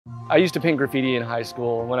I used to paint graffiti in high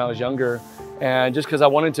school when I was younger, and just because I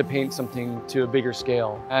wanted to paint something to a bigger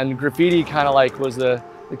scale. And graffiti kind of like was the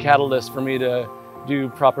catalyst for me to do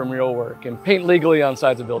proper mural work and paint legally on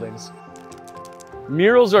sides of buildings.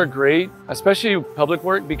 Murals are great, especially public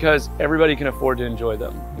work, because everybody can afford to enjoy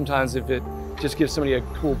them. Sometimes if it just gives somebody a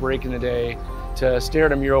cool break in the day to stare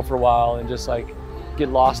at a mural for a while and just like get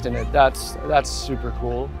lost in it, that's super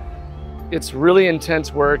cool. It's really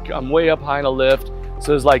intense work. I'm way up high in a lift,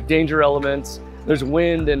 so there's like danger elements. There's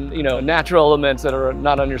wind and natural elements that are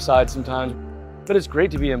not on your side sometimes. But it's great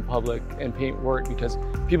to be in public and paint work because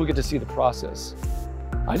people get to see the process.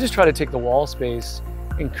 I just try to take the wall space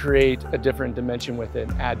and create a different dimension with it,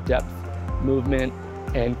 add depth, movement,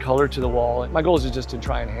 and color to the wall. My goal is just to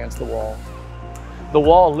try and enhance the wall. The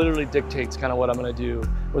wall literally dictates kind of what I'm gonna do,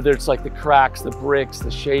 whether it's like the cracks, the bricks, the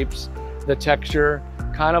shapes, the texture,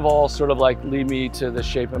 kind of all sort of like lead me to the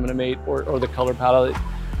shape I'm gonna make or the color palette.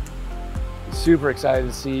 Super excited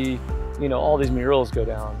to see all these murals go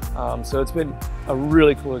down. So it's been a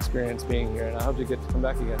really cool experience being here, and I hope to get to come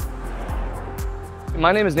back again.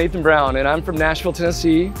 My name is Nathan Brown, and I'm from Nashville,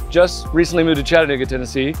 Tennessee. Just recently moved to Chattanooga,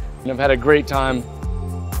 Tennessee, and I've had a great time